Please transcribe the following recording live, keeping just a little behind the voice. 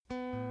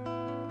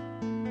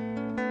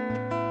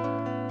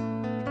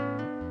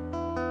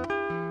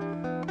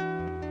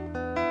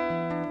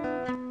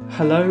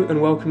Hello and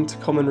welcome to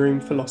Common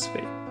Room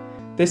Philosophy.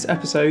 This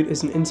episode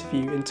is an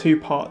interview in two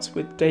parts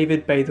with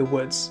David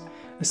Bather-Woods,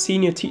 a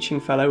senior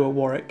teaching fellow at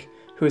Warwick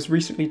who has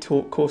recently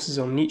taught courses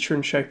on Nietzsche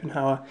and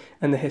Schopenhauer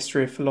and the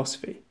history of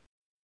philosophy.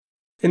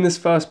 In this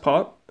first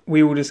part,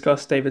 we will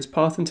discuss David's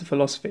path into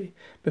philosophy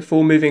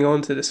before moving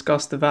on to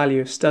discuss the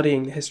value of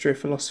studying the history of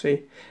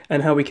philosophy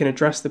and how we can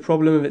address the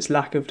problem of its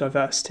lack of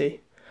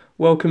diversity.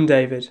 Welcome,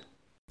 David.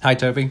 Hi,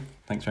 Toby.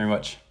 Thanks very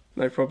much.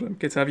 No problem.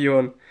 Good to have you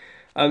on.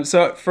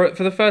 So for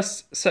the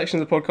first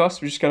section of the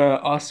podcast, we're just going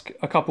to ask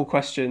a couple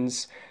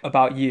questions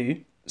about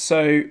you.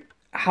 So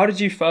how did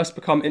you first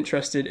become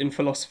interested in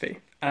philosophy?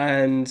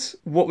 And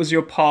what was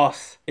your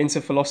path into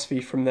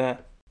philosophy from there?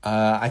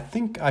 I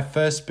think I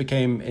first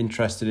became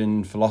interested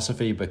in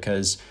philosophy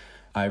because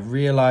I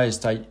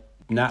realised I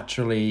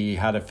naturally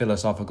had a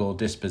philosophical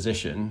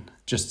disposition.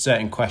 Just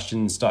certain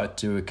questions started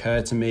to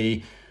occur to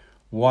me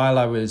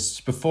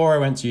before I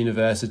went to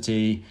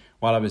university,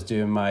 while I was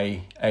doing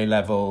my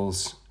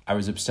A-levels. I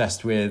was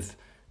obsessed with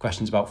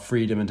questions about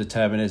freedom and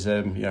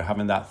determinism,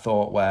 having that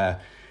thought where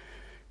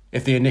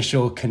if the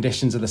initial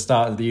conditions at the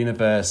start of the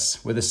universe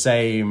were the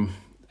same,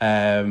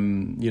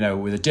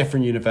 with a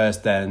different universe,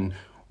 then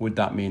would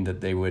that mean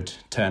that they would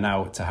turn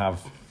out to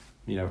have,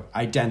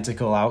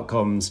 identical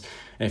outcomes?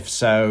 If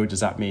so, does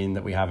that mean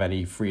that we have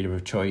any freedom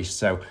of choice?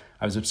 So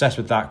I was obsessed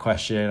with that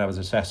question. I was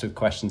obsessed with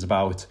questions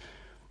about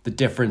the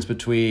difference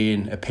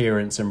between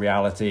appearance and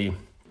reality.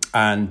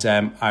 And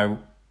I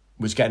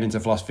was getting into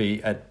philosophy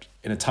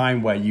in a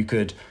time where you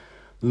could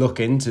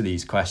look into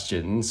these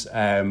questions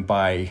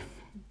by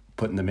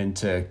putting them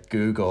into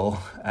Google.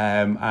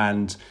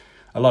 And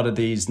a lot of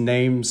these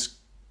names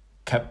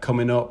kept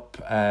coming up.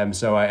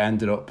 So I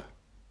ended up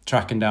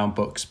tracking down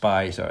books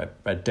I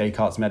read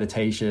Descartes'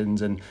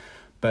 Meditations and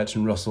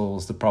Bertrand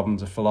Russell's The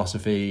Problems of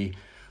Philosophy,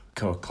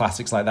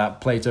 classics like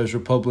that, Plato's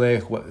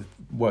Republic,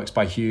 works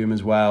by Hume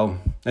as well.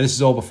 And this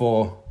is all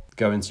before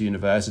going to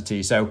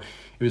university. So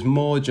it was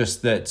more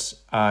just that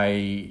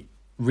I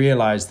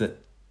realised that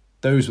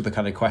those were the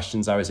kind of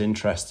questions I was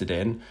interested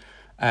in.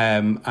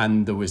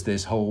 And there was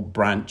this whole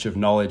branch of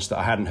knowledge that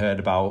I hadn't heard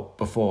about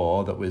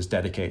before that was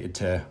dedicated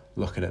to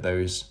looking at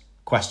those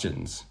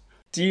questions.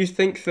 Do you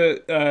think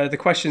that the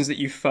questions that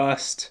you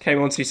first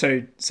came onto,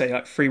 so say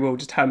like free will,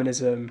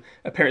 determinism,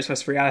 appearance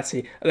versus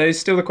reality, are those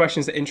still the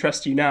questions that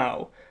interest you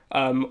now?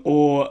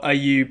 Or are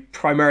you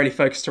primarily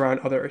focused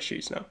around other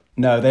issues now?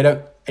 No, they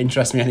don't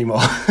interest me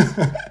anymore.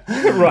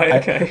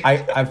 Right, okay.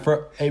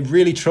 It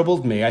really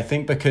troubled me, I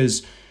think,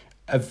 because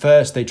at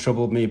first they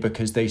troubled me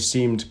because they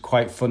seemed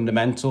quite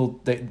fundamental,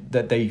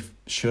 that they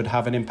should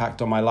have an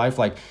impact on my life.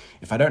 Like,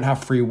 if I don't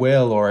have free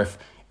will, or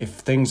if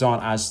things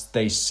aren't as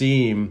they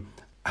seem,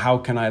 how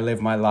can I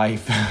live my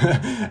life?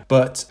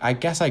 But I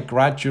guess I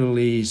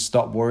gradually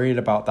stopped worrying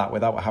about that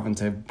without having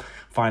to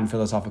find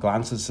philosophical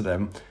answers to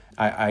them.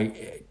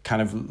 I kind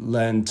of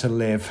learned to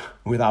live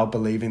without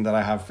believing that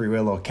I have free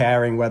will or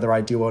caring whether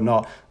I do or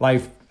not.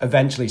 Life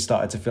eventually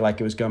started to feel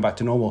like it was going back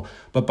to normal.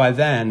 But by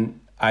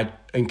then, I'd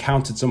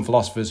encountered some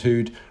philosophers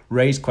who'd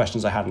raised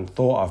questions I hadn't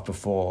thought of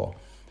before.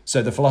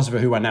 So the philosopher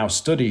who I now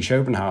study,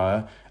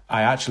 Schopenhauer,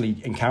 I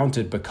actually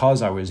encountered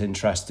because I was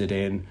interested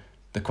in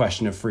the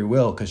question of free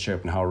will, because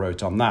Schopenhauer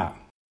wrote on that.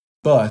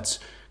 But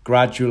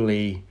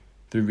gradually,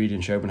 through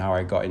reading Schopenhauer,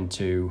 I got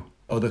into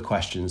other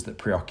questions that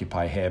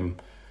preoccupy him,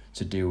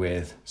 to do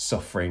with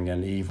suffering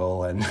and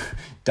evil and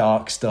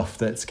dark stuff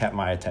that's kept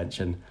my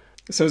attention.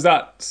 So is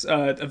that,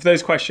 have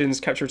those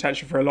questions kept your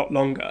attention for a lot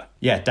longer?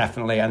 Yeah,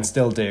 definitely, and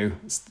still do.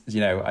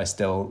 I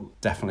still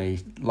definitely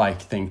like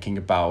thinking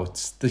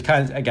about the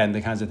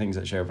kinds of things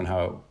that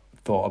Schopenhauer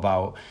thought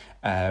about,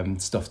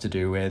 stuff to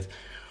do with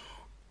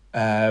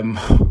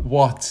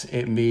what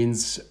it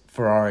means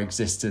for our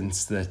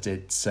existence, that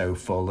it's so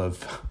full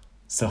of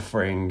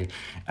suffering,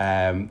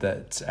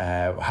 that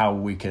how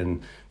we can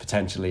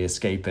potentially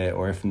escape it,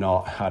 or if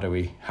not, how do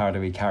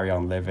we carry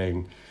on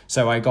living?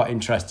 So I got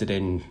interested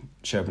in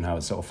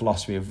Schopenhauer's sort of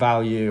philosophy of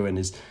value and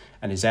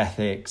his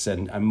ethics,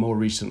 and more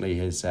recently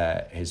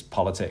his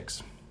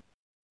politics.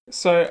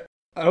 So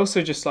I'd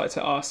also just like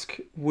to ask,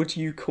 would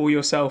you call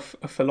yourself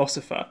a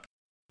philosopher?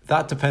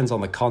 That depends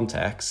on the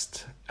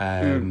context.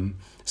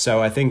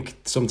 So I think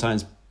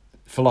sometimes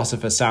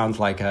philosopher sounds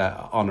like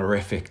a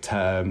honorific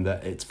term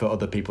that it's for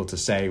other people to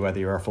say whether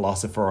you're a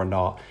philosopher or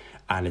not,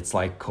 and it's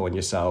like calling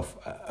yourself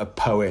a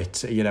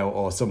poet,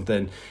 or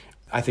something.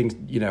 I think,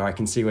 I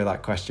can see where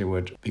that question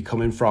would be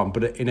coming from,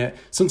 but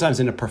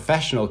sometimes in a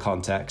professional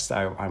context,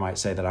 I might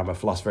say that I'm a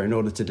philosopher in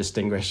order to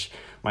distinguish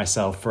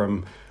myself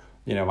from,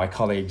 my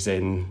colleagues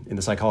in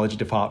the psychology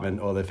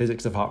department or the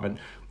physics department.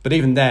 But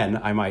even then,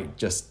 I might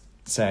just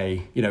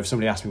say, if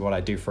somebody asks me what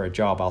I do for a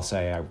job, I'll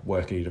say I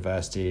work at a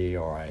university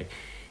or I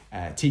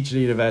teach at a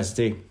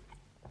university.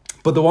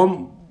 But the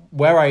one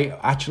where I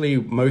actually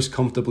most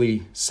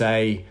comfortably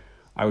say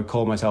I would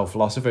call myself a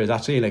philosopher is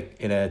actually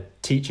in a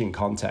teaching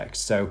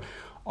context. So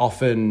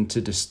often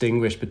to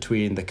distinguish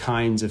between the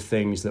kinds of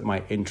things that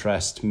might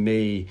interest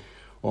me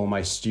or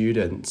my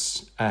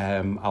students,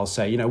 I'll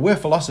say, we're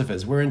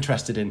philosophers. We're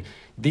interested in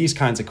these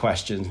kinds of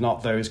questions,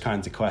 not those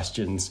kinds of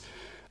questions.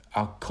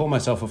 I'll call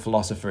myself a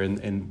philosopher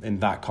in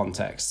that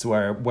context,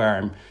 where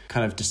I'm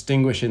kind of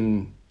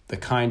distinguishing the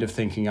kind of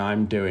thinking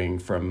I'm doing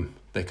from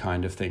the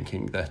kind of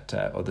thinking that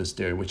others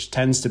do, which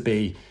tends to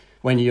be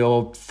when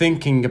you're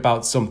thinking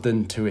about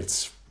something to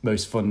its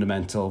most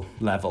fundamental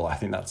level. I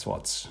think that's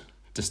what's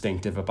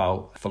distinctive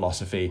about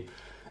philosophy.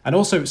 And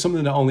also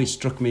something that only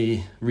struck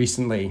me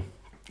recently,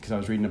 because I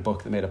was reading a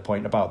book that made a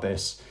point about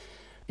this.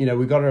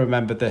 We've got to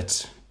remember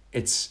that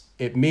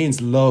it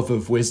means love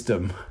of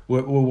wisdom.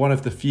 We're one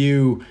of the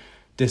few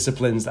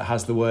disciplines that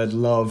has the word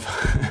love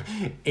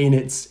in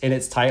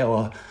its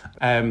title,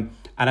 and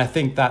I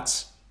think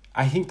that's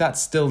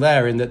still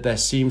there, in that there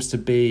seems to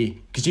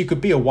be, because you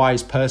could be a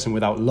wise person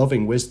without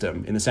loving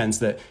wisdom, in the sense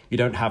that you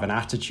don't have an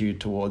attitude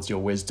towards your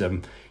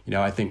wisdom.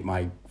 I think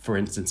for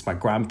instance, my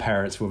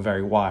grandparents were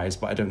very wise,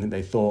 but I don't think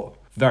they thought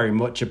very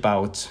much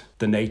about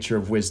the nature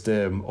of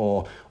wisdom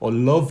or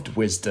loved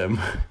wisdom.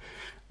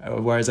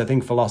 Whereas I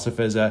think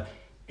philosophers are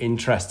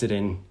interested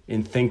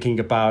in thinking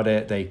about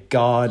it, they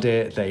guard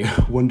it, they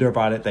wonder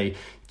about it, they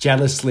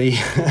jealously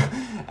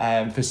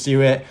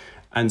pursue it.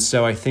 And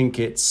so I think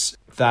it's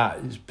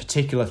that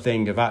particular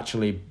thing of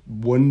actually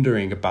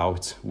wondering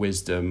about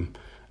wisdom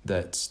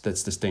that's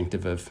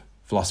distinctive of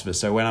philosophers.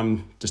 So when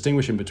I'm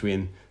distinguishing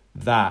between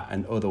that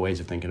and other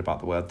ways of thinking about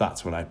the world,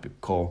 that's when I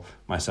call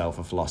myself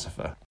a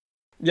philosopher.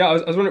 Yeah, I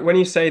was wondering, when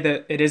you say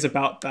that it is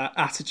about that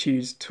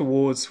attitude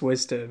towards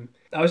wisdom,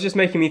 that was just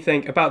making me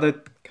think about the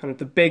kind of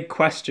the big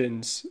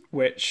questions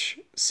which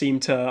seem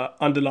to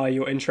underlie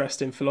your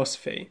interest in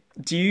philosophy.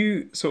 Do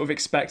you sort of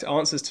expect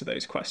answers to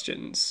those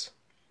questions?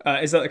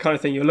 Is that the kind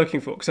of thing you're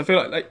looking for? Because I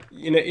feel like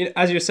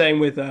as you're saying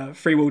with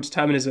free will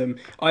determinism,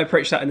 I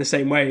approached that in the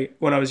same way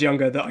when I was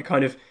younger, that I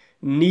kind of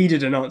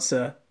needed an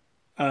answer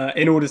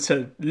in order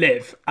to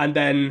live. And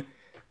then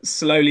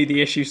slowly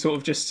the issue sort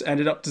of just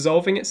ended up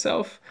dissolving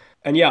itself.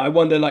 And yeah, I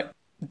wonder,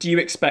 do you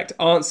expect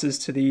answers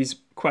to these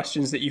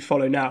questions that you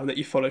follow now and that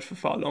you followed for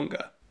far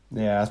longer?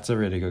 Yeah, that's a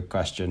really good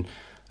question.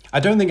 I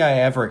don't think I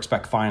ever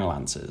expect final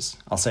answers.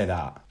 I'll say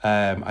that.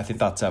 I think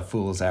that's a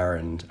fool's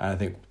errand. And I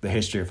think the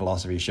history of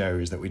philosophy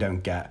shows that we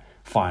don't get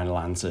final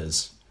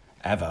answers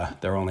ever.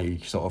 They're only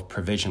sort of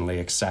provisionally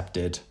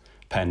accepted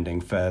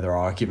pending further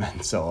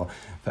arguments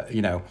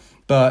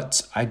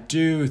But I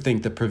do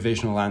think the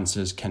provisional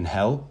answers can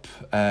help.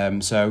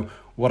 So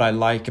what I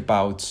like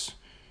about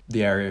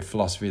the area of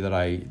philosophy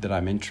that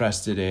I'm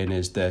interested in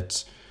is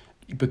that,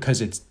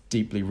 because it's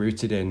deeply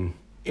rooted in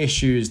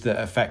issues that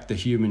affect the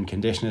human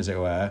condition, as it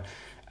were,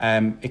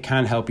 it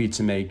can help you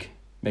to make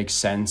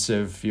sense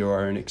of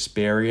your own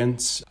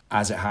experience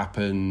as it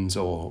happens,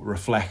 or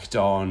reflect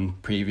on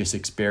previous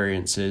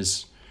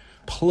experiences.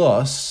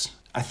 Plus,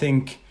 I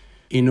think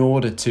in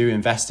order to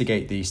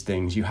investigate these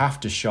things, you have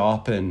to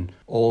sharpen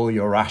all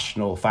your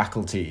rational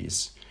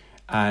faculties.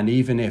 And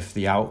even if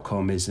the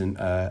outcome isn't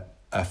a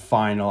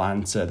final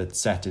answer that's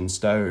set in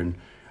stone,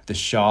 the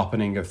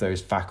sharpening of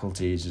those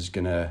faculties is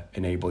going to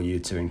enable you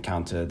to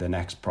encounter the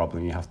next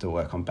problem you have to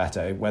work on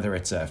better, whether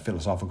it's a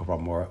philosophical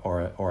problem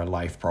or a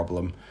life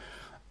problem.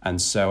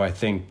 And so I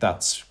think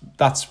that's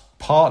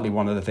partly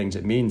one of the things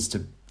it means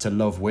to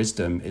love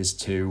wisdom, is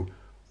to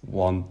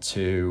want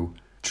to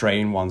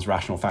train one's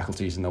rational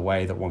faculties in the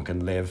way that one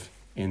can live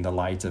in the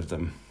light of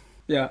them.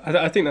 Yeah,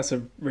 I think that's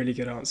a really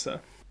good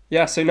answer.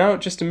 Yeah, so now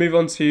just to move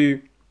on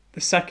to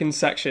the second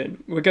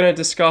section, we're going to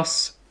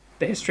discuss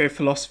the history of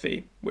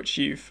philosophy, which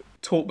you've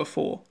taught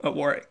before at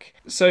Warwick.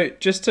 So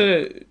just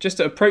to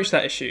approach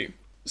that issue,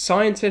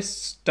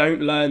 scientists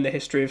don't learn the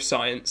history of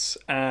science,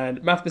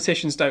 and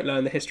mathematicians don't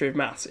learn the history of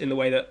maths in the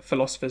way that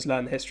philosophers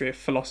learn the history of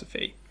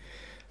philosophy.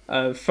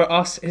 For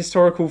us,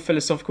 historical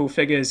philosophical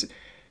figures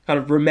kind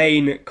of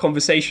remain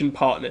conversation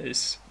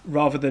partners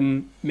rather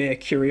than mere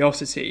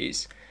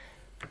curiosities.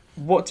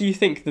 What do you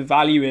think the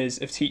value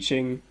is of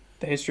teaching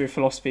the history of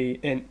philosophy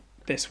in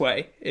this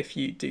way, if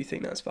you do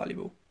think that's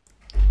valuable?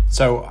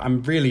 So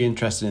I'm really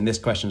interested in this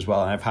question as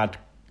well, and I've had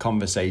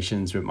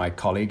conversations with my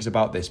colleagues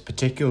about this,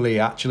 particularly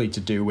actually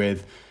to do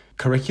with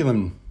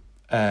curriculum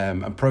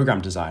and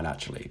program design,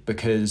 actually,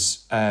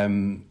 because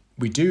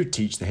we do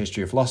teach the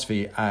history of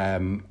philosophy,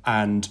 and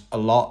in a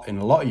lot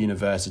of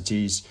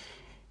universities,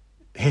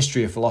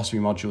 history of philosophy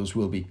modules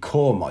will be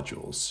core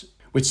modules,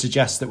 which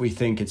suggests that we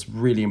think it's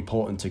really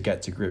important to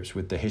get to grips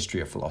with the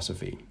history of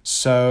philosophy.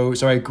 So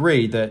I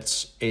agree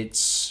that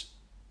it's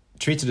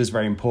treated as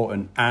very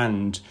important,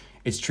 and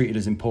it's treated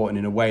as important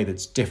in a way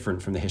that's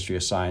different from the history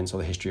of science or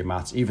the history of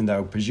maths, even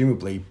though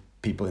presumably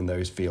people in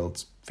those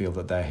fields feel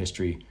that their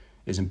history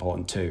is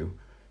important too,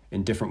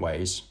 in different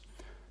ways.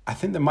 I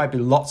think there might be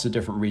lots of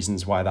different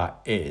reasons why that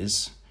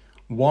is.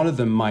 One of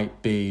them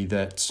might be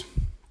that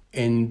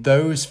in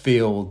those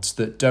fields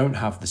that don't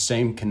have the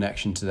same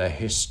connection to their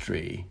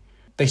history,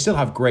 they still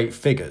have great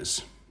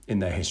figures in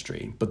their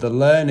history, but the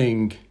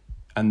learning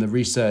and the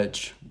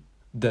research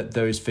that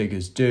those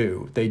figures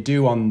do, they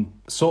do on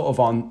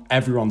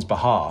everyone's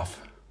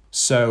behalf.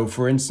 So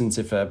for instance,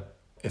 if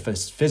if a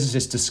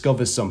physicist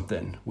discovers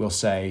something, we'll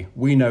say,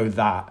 we know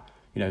that,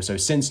 so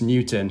since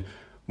Newton,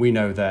 we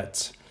know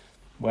that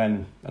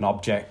when an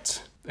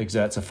object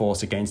exerts a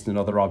force against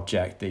another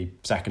object, the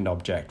second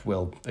object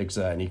will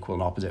exert an equal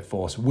and opposite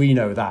force. We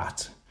know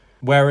that.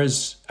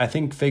 Whereas I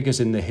think figures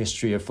in the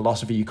history of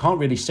philosophy, you can't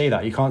really say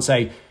that. You can't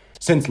say,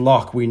 since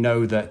Locke, we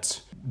know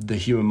that the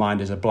human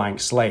mind is a blank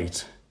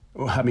slate.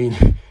 I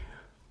mean,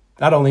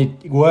 that only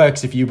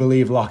works if you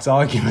believe Locke's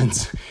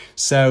argument.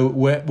 So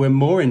we're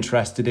more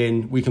interested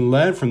in, we can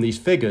learn from these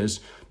figures,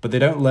 but they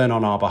don't learn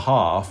on our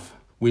behalf.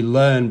 We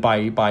learn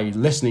by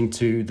listening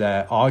to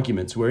their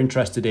arguments. We're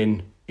interested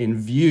in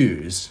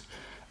views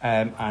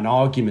and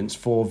arguments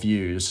for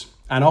views.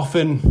 And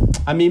often,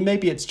 I mean,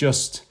 maybe it's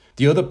just,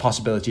 the other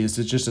possibility is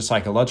there's just a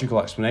psychological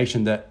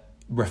explanation that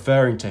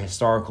referring to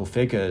historical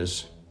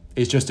figures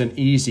is just an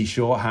easy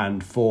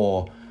shorthand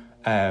for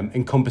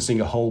encompassing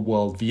a whole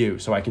world view.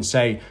 So I can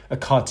say a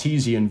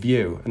Cartesian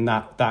view, and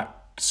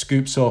that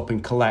scoops up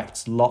and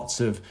collects lots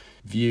of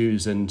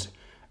views and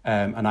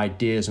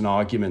ideas and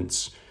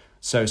arguments.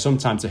 So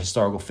sometimes a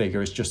historical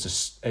figure is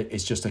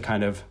just a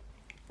kind of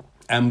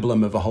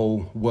emblem of a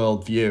whole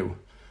world view.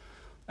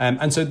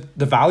 And so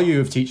the value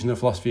of teaching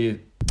the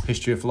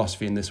history of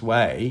philosophy in this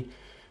way,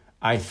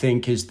 I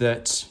think, is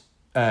that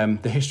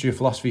the history of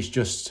philosophy is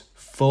just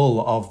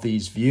full of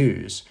these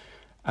views.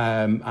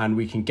 And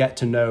we can get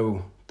to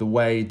know the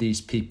way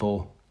these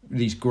people,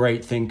 these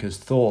great thinkers,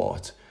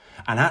 thought.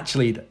 And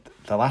actually,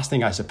 the last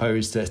thing I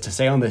suppose to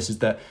say on this is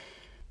that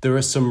there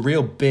are some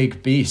real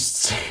big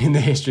beasts in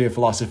the history of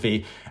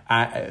philosophy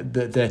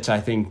that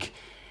I think,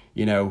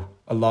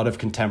 a lot of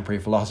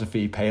contemporary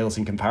philosophy pales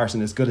in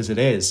comparison, as good as it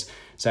is.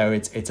 So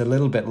it's a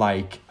little bit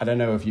like, I don't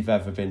know if you've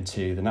ever been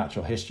to the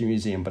Natural History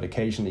Museum, but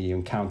occasionally you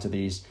encounter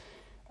these.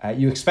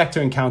 You expect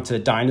to encounter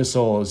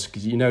dinosaurs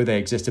because they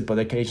existed, but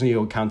occasionally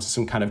you'll encounter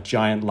some kind of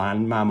giant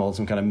land mammal,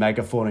 some kind of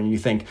megafauna, and you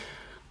think,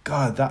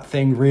 God, that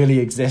thing really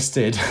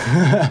existed.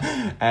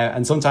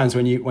 And sometimes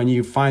when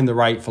you find the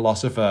right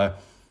philosopher,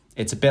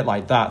 it's a bit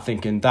like that,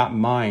 thinking that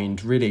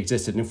mind really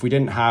existed. And if we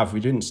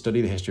didn't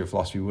study the history of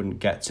philosophy, we wouldn't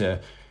get to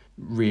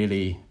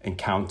really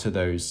encounter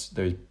those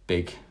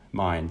big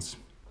minds.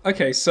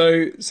 Okay,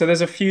 so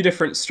there's a few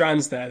different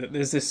strands there. That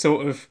there's this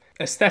sort of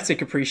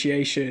aesthetic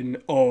appreciation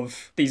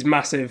of these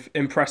massive,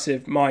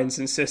 impressive minds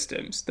and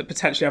systems that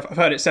potentially, I've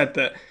heard it said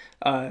that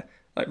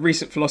like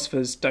recent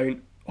philosophers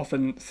don't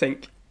often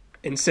think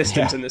in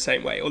systems in the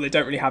same way, or they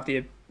don't really have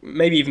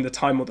maybe even the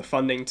time or the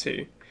funding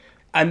to.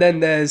 And then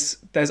there's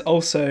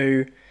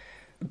also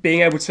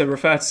being able to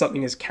refer to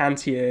something as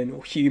Kantian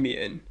or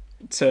Humean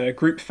to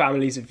group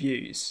families of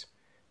views,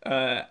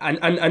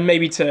 and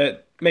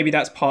maybe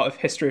that's part of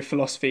history of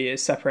philosophy,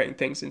 is separating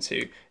things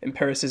into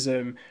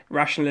empiricism,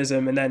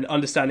 rationalism, and then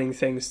understanding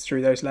things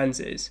through those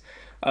lenses.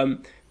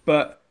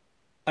 But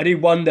I do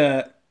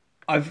wonder,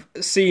 I've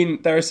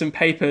seen there are some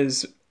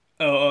papers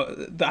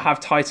that have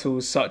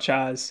titles such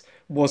as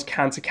 "Was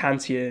Kant a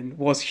Kantian?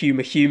 Was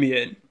Hume a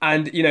Humean?"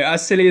 And,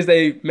 as silly as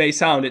they may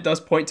sound, it does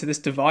point to this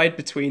divide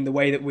between the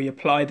way that we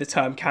apply the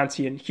term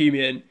Kantian,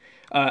 Humean,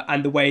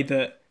 and the way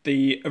that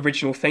the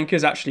original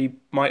thinkers actually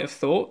might have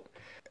thought.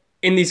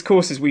 In these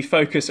courses, we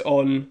focus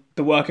on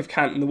the work of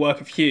Kant and the work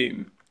of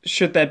Hume.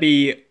 Should there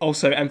be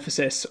also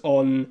emphasis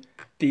on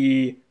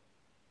the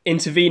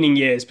intervening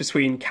years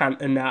between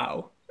Kant and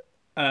now,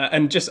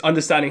 and just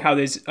understanding how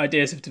those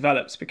ideas have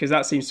developed, because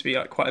that seems to be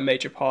like quite a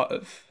major part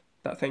of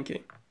that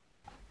thinking.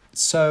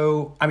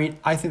 So, I mean,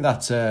 I think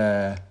that's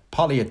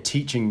partly a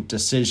teaching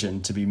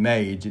decision to be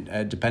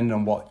made, depending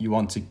on what you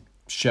want to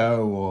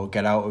show or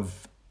get out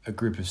of a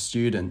group of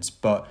students.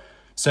 But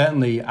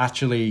certainly,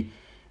 actually,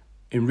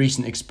 in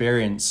recent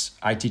experience,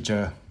 I teach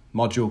a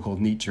module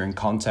called Nietzsche in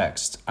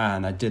Context,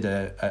 and I did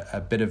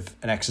a bit of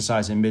an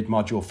exercise in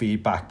mid-module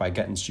feedback by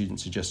getting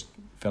students to just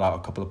fill out a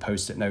couple of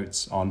post-it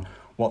notes on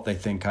what they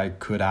think I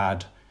could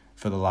add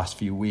for the last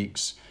few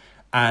weeks.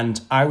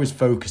 And I was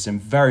focusing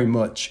very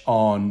much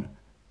on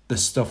the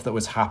stuff that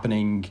was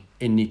happening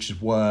in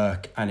Nietzsche's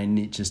work and in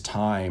Nietzsche's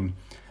time.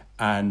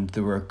 And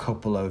there were a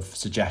couple of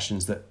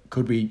suggestions that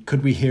could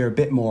we hear a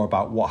bit more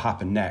about what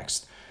happened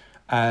next.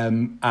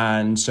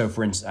 And so,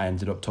 for instance, I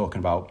ended up talking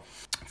about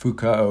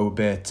Foucault a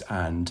bit,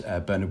 and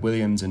Bernard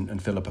Williams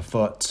and Philippa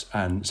Foot,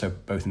 and so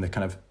both in the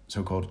kind of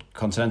so-called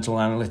continental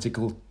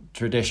analytical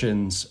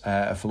traditions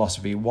of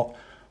philosophy, what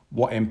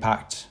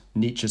impact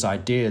Nietzsche's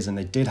ideas, and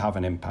they did have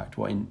an impact,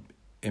 what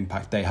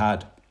impact they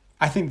had.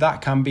 I think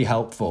that can be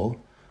helpful,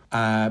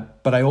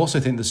 but I also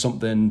think there's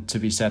something to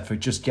be said for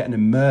just getting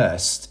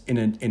immersed in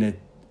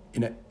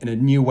a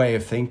new way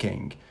of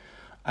thinking.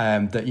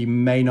 That you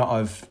may not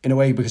have, in a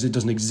way, because it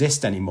doesn't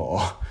exist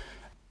anymore,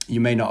 you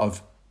may not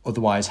have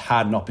otherwise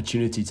had an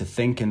opportunity to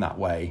think in that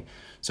way.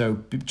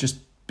 So just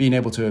being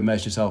able to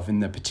immerse yourself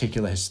in a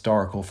particular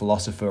historical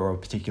philosopher or a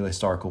particular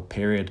historical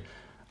period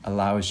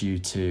allows you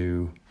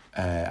to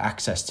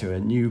access to a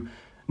new,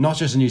 not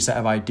just a new set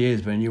of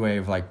ideas, but a new way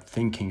of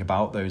thinking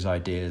about those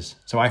ideas.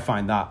 So I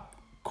find that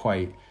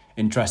quite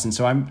interesting.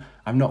 So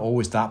I'm not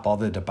always that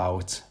bothered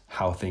about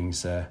how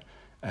things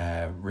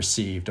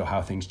received or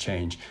how things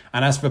change.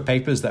 And as for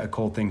papers that are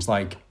called things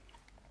like,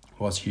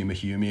 was Hume a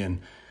Humean,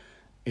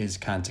 is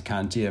Kant a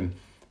Kantian,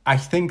 I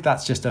think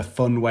that's just a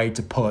fun way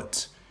to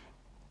put,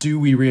 do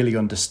we really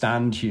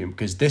understand Hume?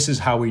 Because this is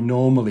how we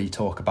normally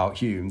talk about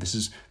Hume. This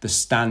is the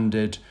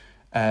standard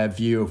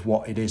view of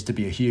what it is to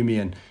be a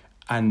Humean.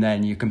 And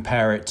then you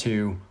compare it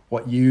to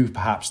what you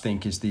perhaps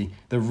think is the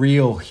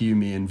real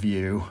Humean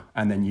view.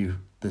 And then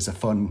there's a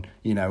fun,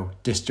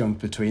 disjunct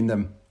between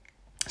them.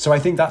 So I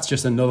think that's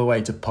just another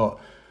way to put,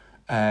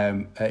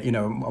 a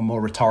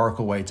more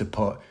rhetorical way to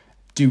put,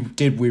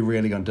 did we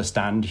really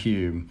understand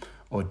Hume,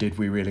 or did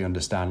we really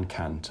understand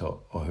Kant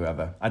or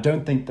whoever? I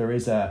don't think there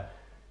is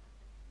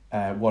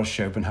was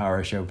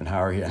Schopenhauer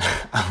Schopenhauerian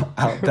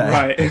out there.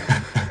 Right.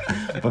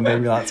 But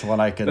maybe that's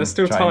what I can There's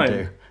still try time.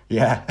 and do.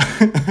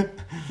 Yeah.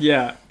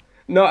 Yeah.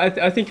 No,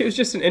 I think it was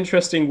just an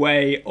interesting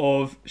way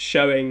of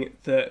showing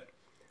that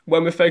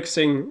when we're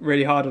focusing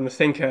really hard on a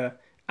thinker,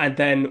 and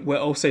then we're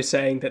also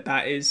saying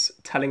that is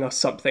telling us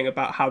something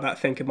about how that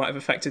thinker might have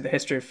affected the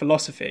history of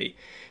philosophy,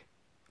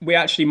 we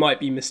actually might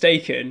be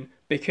mistaken,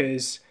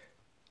 because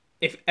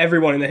if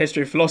everyone in the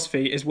history of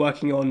philosophy is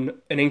working on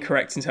an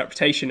incorrect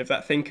interpretation of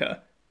that thinker,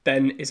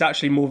 then it's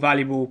actually more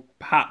valuable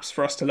perhaps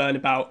for us to learn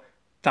about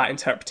that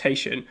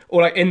interpretation,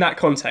 or like in that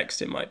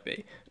context it might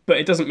be. But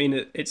it doesn't mean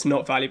that it's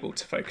not valuable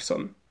to focus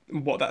on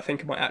what that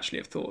thinker might actually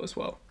have thought as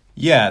well.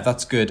 Yeah,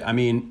 that's good. I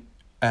mean,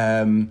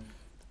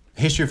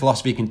 history of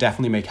philosophy can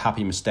definitely make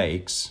happy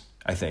mistakes,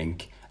 I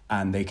think,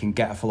 and they can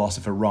get a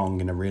philosopher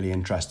wrong in a really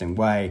interesting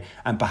way.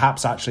 And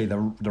perhaps actually the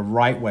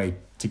right way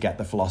to get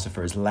the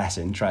philosopher is less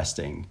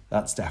interesting.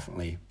 That's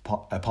definitely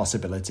a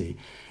possibility.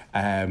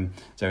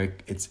 So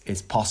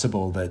it's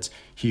possible that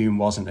Hume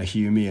wasn't a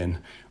Humean,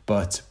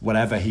 but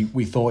whatever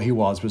we thought he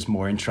was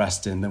more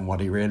interesting than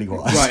what he really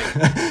was.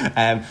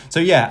 Right. So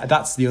yeah,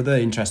 that's the other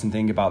interesting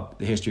thing about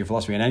the history of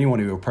philosophy. And anyone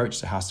who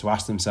approaches it has to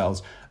ask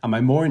themselves, am I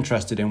more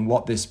interested in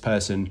what this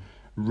person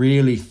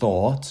really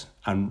thought,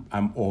 and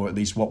or at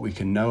least what we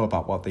can know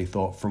about what they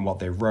thought from what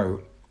they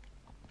wrote?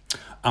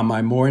 Am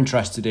I more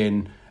interested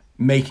in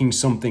making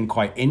something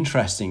quite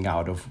interesting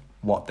out of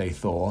what they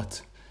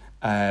thought,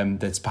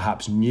 that's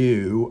perhaps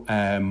new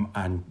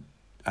and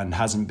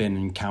hasn't been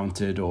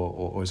encountered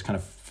or has kind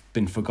of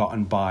been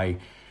forgotten by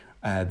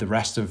the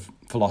rest of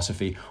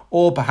philosophy?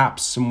 Or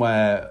perhaps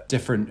somewhere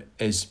different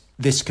is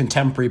this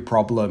contemporary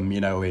problem,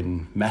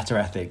 in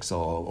metaethics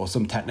or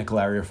some technical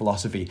area of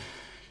philosophy.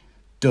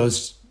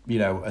 Does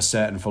a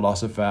certain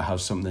philosopher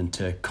have something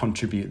to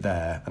contribute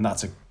there? And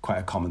that's quite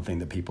a common thing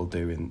that people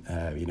do in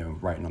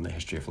writing on the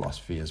history of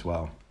philosophy as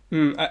well.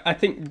 I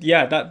think,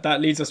 yeah,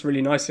 that leads us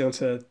really nicely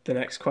onto the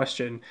next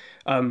question,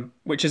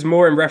 which is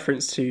more in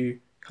reference to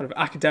kind of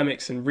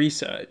academics and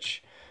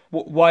research.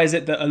 Why is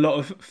it that a lot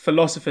of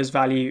philosophers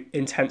value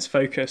intense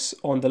focus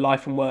on the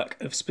life and work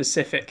of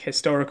specific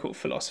historical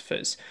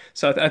philosophers?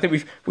 So I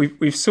think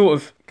we've sort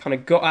of kind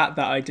of got at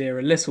that idea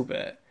a little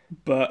bit,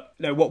 but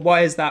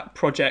why is that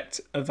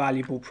project a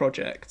valuable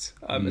project,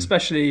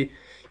 especially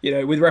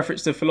with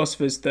reference to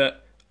philosophers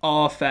that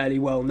are fairly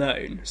well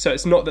known? So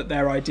it's not that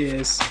their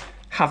ideas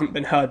haven't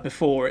been heard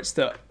before, it's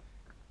that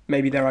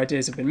maybe their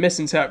ideas have been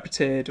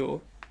misinterpreted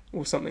or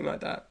something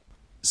like that.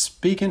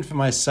 Speaking for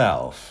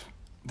myself,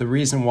 the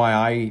reason why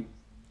I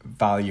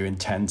value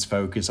intense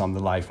focus on the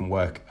life and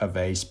work of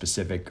a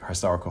specific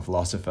historical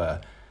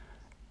philosopher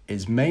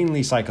is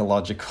mainly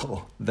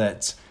psychological,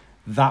 that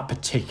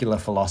particular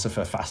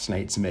philosopher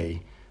fascinates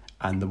me,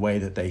 and the way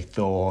that they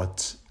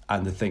thought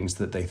and the things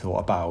that they thought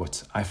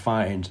about, I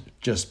find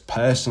just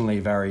personally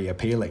very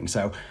appealing.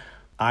 So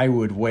I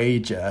would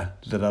wager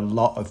that a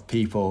lot of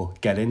people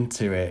get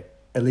into it,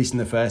 at least in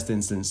the first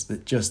instance,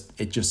 that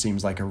it just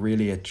seems like a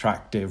really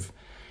attractive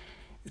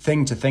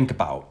thing to think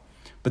about.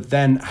 But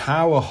then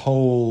how a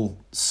whole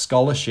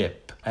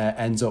scholarship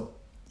ends up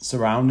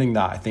surrounding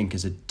that, I think,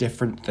 is a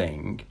different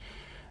thing.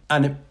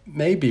 And it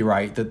may be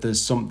right that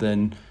there's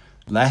something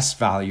less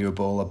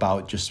valuable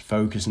about just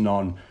focusing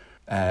on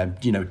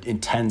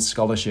intense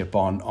scholarship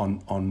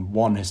on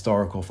one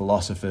historical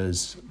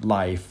philosopher's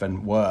life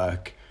and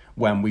work,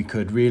 when we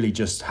could really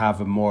just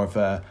have a more of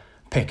a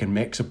pick and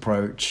mix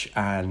approach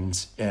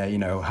and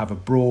have a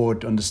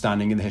broad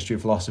understanding of the history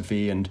of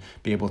philosophy and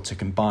be able to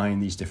combine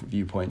these different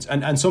viewpoints.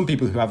 And some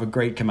people who have a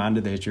great command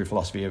of the history of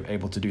philosophy are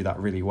able to do that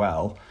really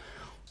well.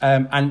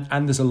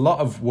 And there's a lot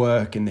of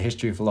work in the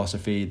history of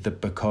philosophy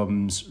that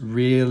becomes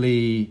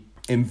really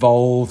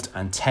involved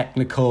and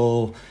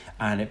technical,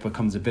 and it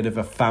becomes a bit of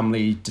a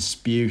family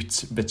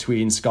dispute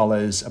between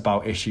scholars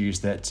about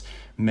issues that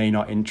may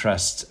not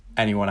interest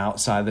anyone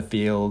outside the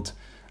field.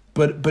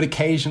 But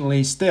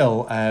occasionally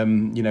still,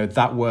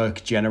 that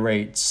work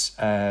generates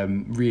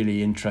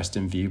really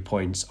interesting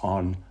viewpoints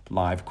on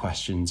live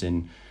questions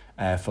in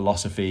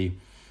philosophy.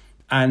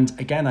 And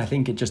again, I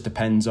think it just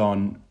depends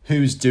on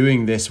who's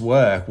doing this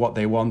work, what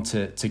they want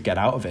to get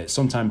out of it.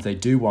 Sometimes they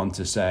do want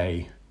to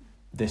say,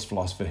 this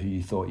philosopher who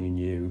you thought you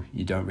knew,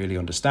 you don't really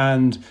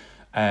understand.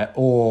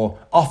 Or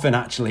often,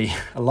 actually,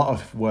 a lot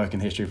of work in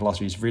the history of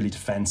philosophy is really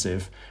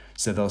defensive.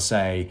 So they'll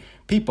say,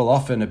 people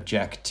often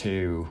object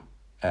to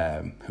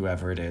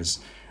whoever it is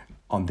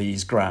on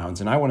these grounds.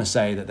 And I want to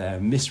say that they're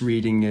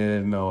misreading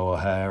him or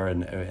her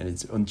and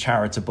it's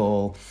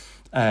uncharitable.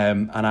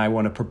 And I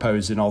want to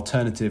propose an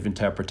alternative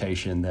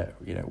interpretation that,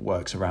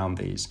 works around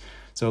these.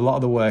 So a lot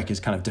of the work is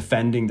kind of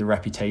defending the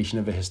reputation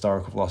of a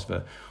historical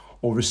philosopher,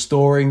 or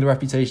restoring the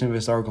reputation of a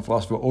historical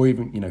philosopher, or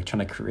even,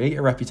 trying to create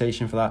a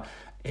reputation for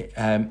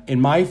that.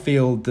 In my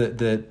field,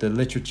 the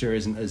literature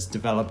isn't as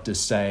developed as,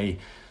 say,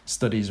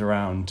 studies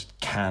around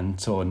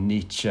Kant or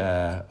Nietzsche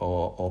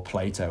or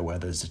Plato, where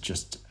there's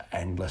just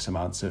endless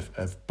amounts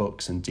of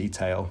books and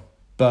detail.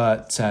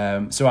 But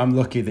so I'm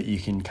lucky that you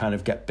can kind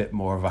of get a bit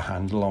more of a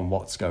handle on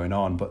what's going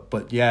on.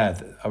 But yeah,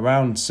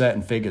 around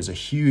certain figures, a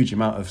huge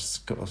amount of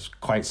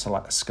quite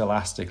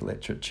scholastic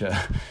literature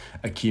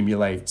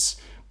accumulates.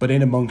 But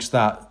in amongst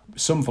that,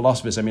 some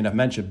philosophers, I've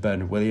mentioned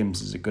Bernard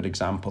Williams as a good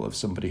example of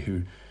somebody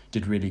who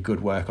did really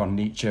good work on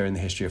Nietzsche in the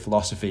history of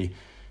philosophy,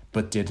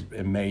 but did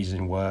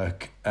amazing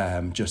work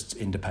just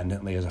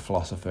independently as a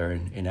philosopher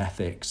in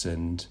ethics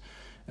and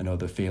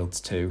other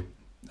fields too.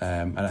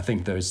 And I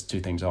think those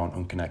two things aren't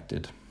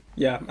unconnected.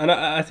 Yeah, and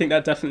I think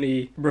that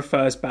definitely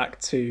refers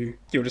back to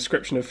your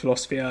description of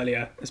philosophy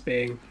earlier as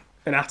being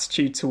an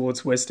attitude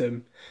towards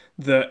wisdom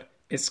that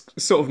is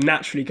sort of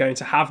naturally going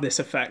to have this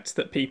effect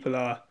that people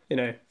are,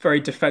 very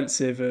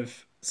defensive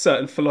of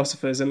certain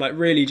philosophers and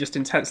really just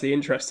intensely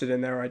interested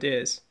in their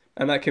ideas.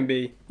 And that can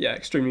be,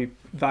 extremely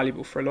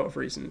valuable for a lot of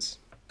reasons.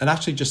 And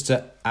actually, just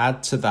to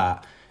add to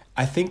that,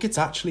 I think it's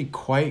actually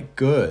quite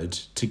good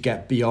to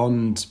get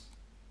beyond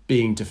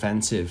being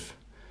defensive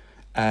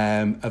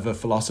of a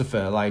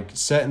philosopher.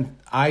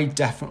 I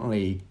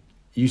definitely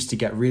used to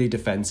get really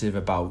defensive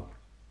about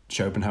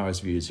Schopenhauer's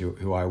views,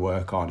 who I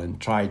work on,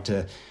 and tried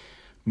to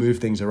move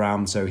things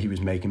around so he was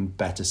making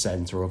better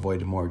sense or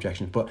avoiding more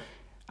objections. But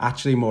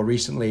actually, more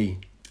recently,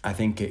 I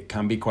think it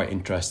can be quite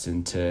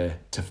interesting to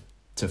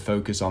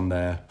focus on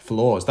their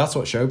flaws. That's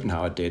what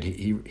Schopenhauer did.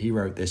 He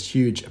wrote this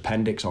huge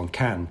appendix on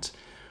Kant,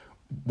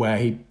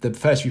 where the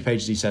first few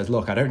pages he says,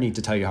 look, I don't need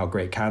to tell you how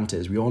great Kant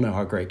is. We all know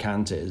how great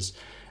Kant is.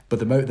 But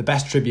the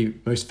best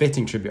tribute, most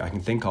fitting tribute I can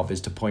think of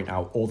is to point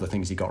out all the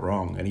things he got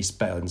wrong. And he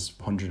spends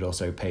 100 or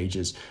so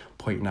pages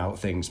pointing out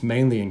things,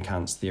 mainly in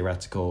Kant's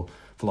theoretical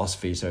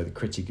philosophy, so the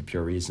Critique of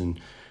Pure Reason,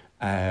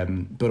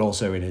 but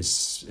also in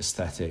his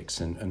aesthetics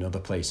and other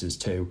places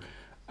too.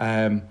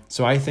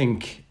 So I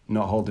think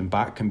not holding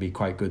back can be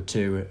quite good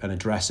too, and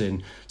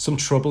addressing some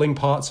troubling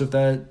parts of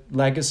their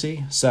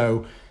legacy.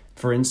 So,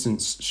 for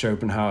instance,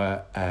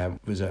 Schopenhauer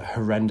was a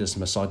horrendous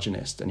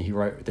misogynist, and he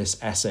wrote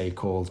this essay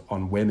called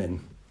On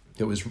Women.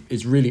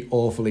 It's really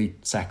awfully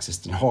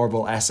sexist and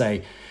horrible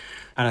essay.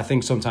 And I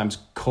think sometimes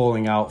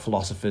calling out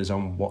philosophers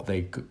on what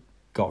they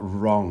got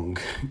wrong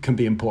can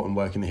be important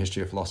work in the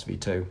history of philosophy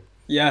too.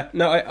 Yeah,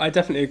 no, I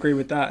definitely agree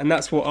with that. And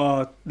that's what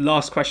our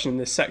last question in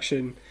this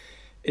section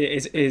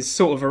is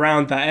sort of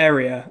around, that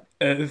area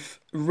of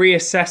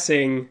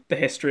reassessing the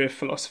history of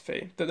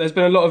philosophy. That there's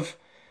been a lot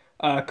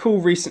of call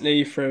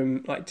recently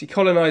from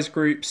decolonized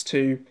groups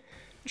to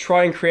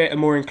try and create a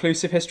more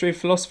inclusive history of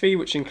philosophy,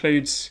 which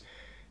includes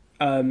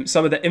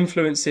some of the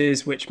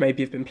influences which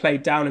maybe have been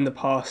played down in the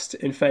past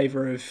in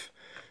favour of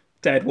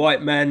dead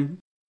white men.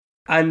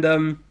 And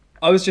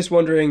I was just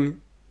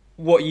wondering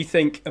what you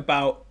think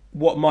about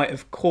what might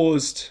have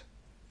caused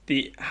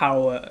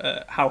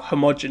how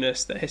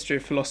homogenous the history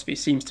of philosophy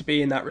seems to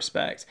be in that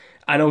respect,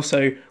 and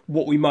also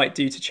what we might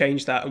do to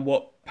change that, and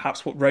what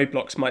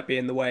roadblocks might be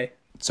in the way.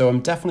 So I'm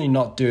definitely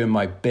not doing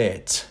my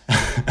bit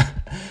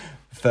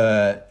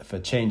for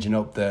changing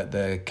up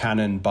the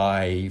canon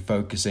by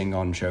focusing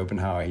on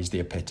Schopenhauer. He's the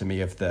epitome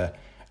of the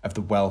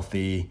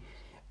wealthy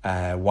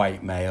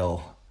white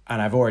male,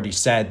 and I've already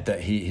said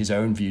that his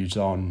own views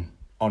on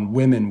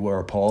women were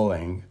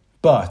appalling.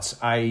 But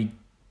I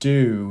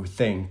do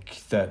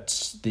think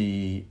that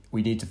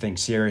we need to think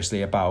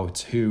seriously about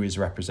who is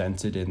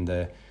represented in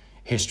the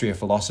history of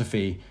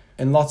philosophy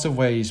in lots of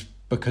ways,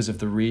 because of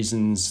the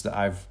reasons that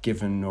I've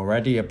given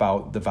already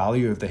about the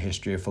value of the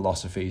history of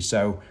philosophy.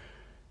 So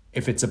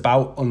if it's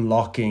about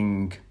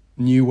unlocking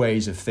new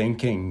ways of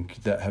thinking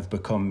that have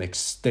become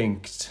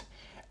extinct,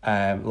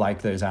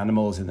 like those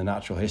animals in the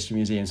Natural History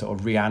Museum, sort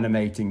of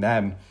reanimating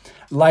them,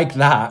 like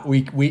that,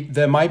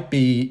 there might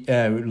be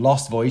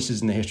lost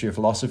voices in the history of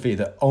philosophy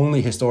that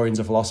only historians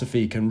of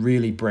philosophy can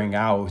really bring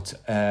out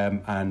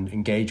and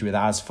engage with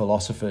as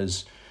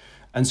philosophers.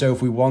 And so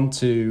if we want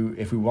to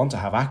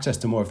have access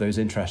to more of those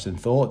interesting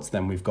thoughts,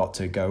 then we've got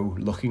to go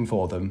looking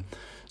for them.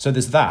 So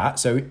there's that.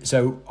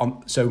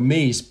 So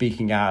me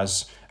speaking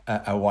as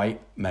a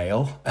white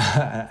male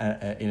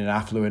in an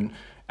affluent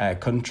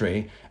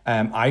country,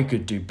 I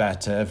could do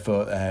better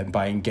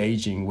by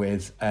engaging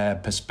with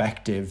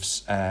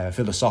perspectives,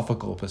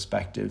 philosophical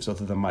perspectives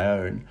other than my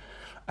own.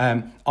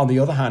 On the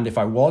other hand, if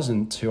I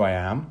wasn't who I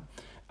am,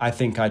 I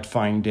think I'd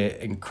find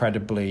it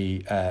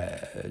incredibly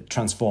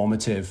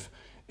transformative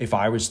if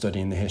I was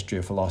studying the history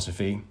of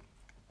philosophy,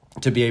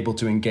 to be able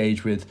to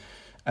engage with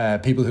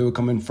people who were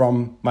coming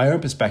from my own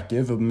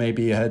perspective, or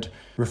maybe had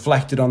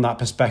reflected on that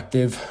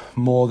perspective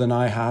more than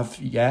I have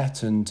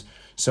yet. And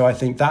so I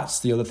think that's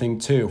the other thing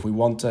too. If we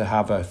want to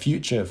have a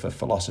future for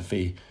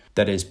philosophy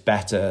that is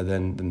better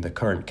than the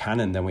current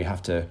canon, then we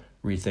have to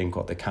rethink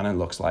what the canon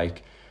looks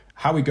like.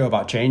 How we go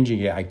about changing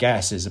it, I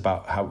guess, is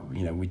about how,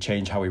 we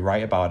change how we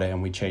write about it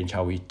and we change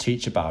how we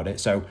teach about it.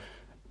 So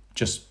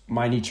just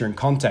my Nietzsche in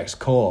Context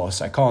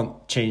course, I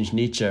can't change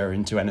Nietzsche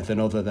into anything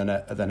other than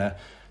a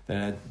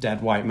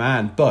dead white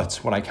man. But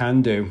what I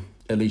can do,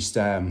 at least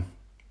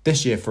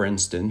this year, for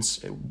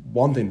instance,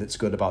 one thing that's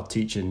good about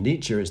teaching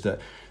Nietzsche is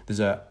that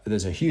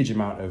there's a huge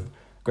amount of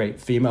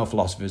great female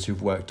philosophers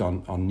who've worked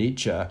on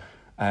Nietzsche.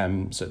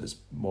 So there's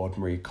Maud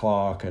Marie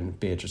Clark and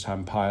Beatrice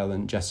Hampile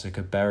and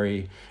Jessica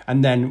Berry.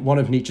 And then one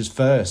of Nietzsche's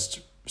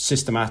first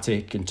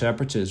systematic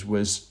interpreters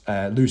was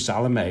Lou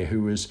Salome,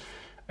 who was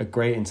a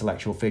great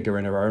intellectual figure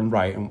in her own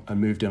right and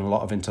moved in a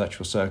lot of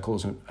intellectual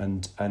circles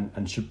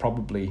and should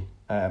probably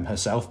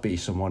herself be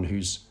someone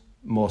who's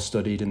more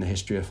studied in the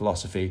history of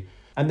philosophy.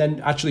 And then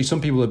actually some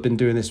people have been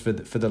doing this for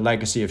the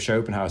legacy of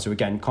Schopenhauer. So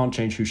again, can't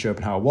change who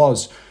Schopenhauer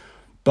was,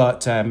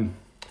 but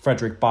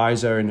Frederick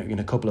Beiser, in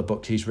a couple of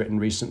books he's written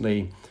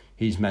recently,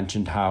 he's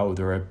mentioned how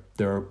there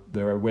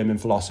are women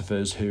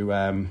philosophers who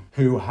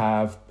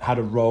have had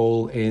a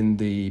role in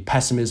the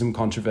pessimism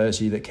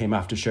controversy that came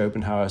after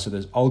Schopenhauer. So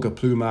there's Olga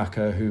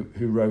Plumacher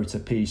who wrote a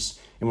piece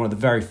in one of the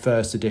very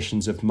first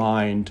editions of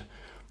Mind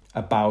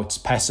about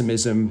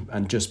pessimism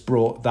and just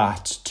brought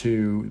that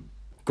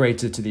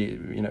greater to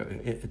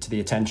the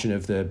attention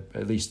of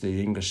at least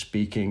the English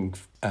speaking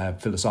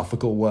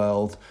philosophical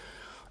world.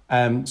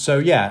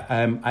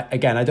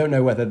 Again, I don't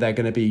know whether they're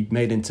going to be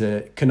made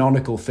into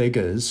canonical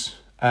figures,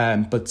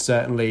 but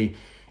certainly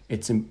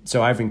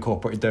so I've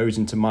incorporated those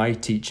into my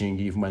teaching,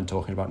 even when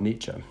talking about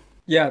Nietzsche.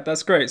 Yeah,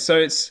 that's great.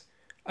 So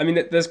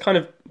there's kind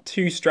of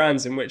two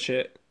strands in which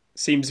it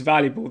seems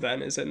valuable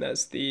then, isn't there?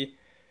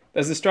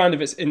 There's the strand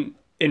of its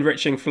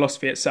enriching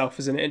philosophy itself,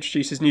 as in it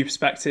introduces new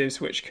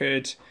perspectives which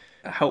could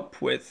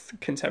help with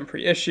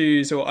contemporary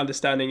issues or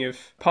understanding of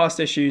past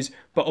issues,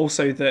 but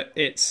also that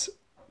it's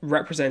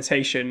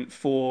representation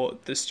for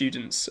the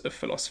students of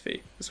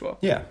philosophy as well.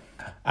 Yeah.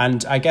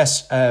 And I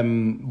guess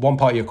one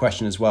part of your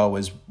question as well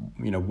was,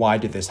 why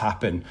did this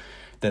happen?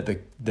 That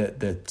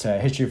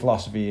history of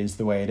philosophy is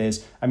the way it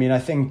is. I mean, I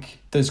think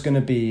there's going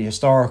to be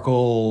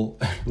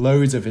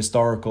loads of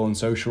historical and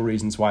social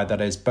reasons why that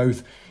is,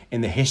 both in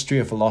the history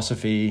of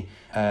philosophy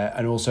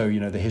and also,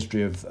 the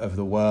history of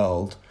the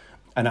world.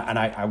 And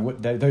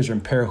those are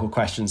empirical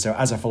questions. So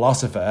as a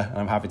philosopher, and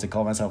I'm happy to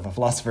call myself a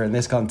philosopher in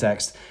this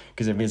context,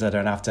 because it means I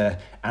don't have to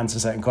answer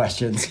certain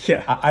questions.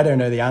 Yeah. I don't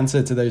know the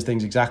answer to those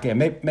things exactly. And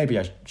maybe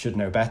I should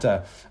know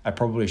better. I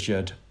probably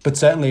should. But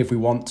certainly if we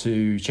want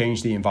to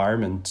change the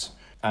environment,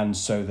 and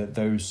so that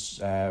those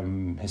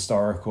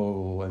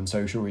historical and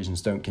social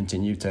reasons don't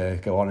continue to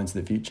go on into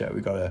the future,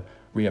 we've got to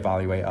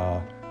reevaluate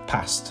our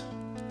past.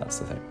 That's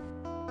the thing.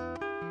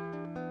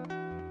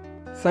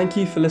 Thank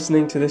you for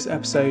listening to this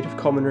episode of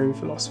Common Room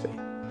Philosophy.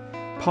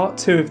 Part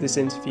 2 of this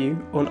interview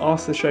on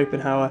Arthur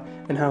Schopenhauer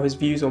and how his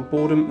views on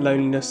boredom,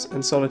 loneliness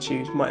and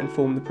solitude might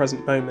inform the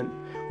present moment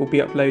will be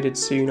uploaded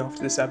soon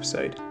after this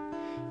episode.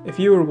 If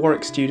you are a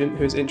Warwick student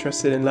who is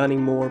interested in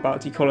learning more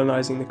about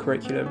decolonising the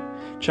curriculum,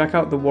 check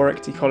out the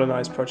Warwick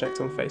Decolonise project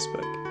on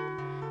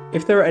Facebook.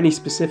 If there are any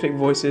specific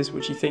voices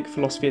which you think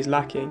philosophy is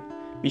lacking,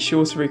 be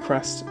sure to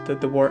request that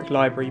the Warwick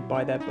Library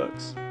buy their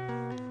books.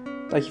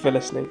 Thank you for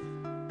listening.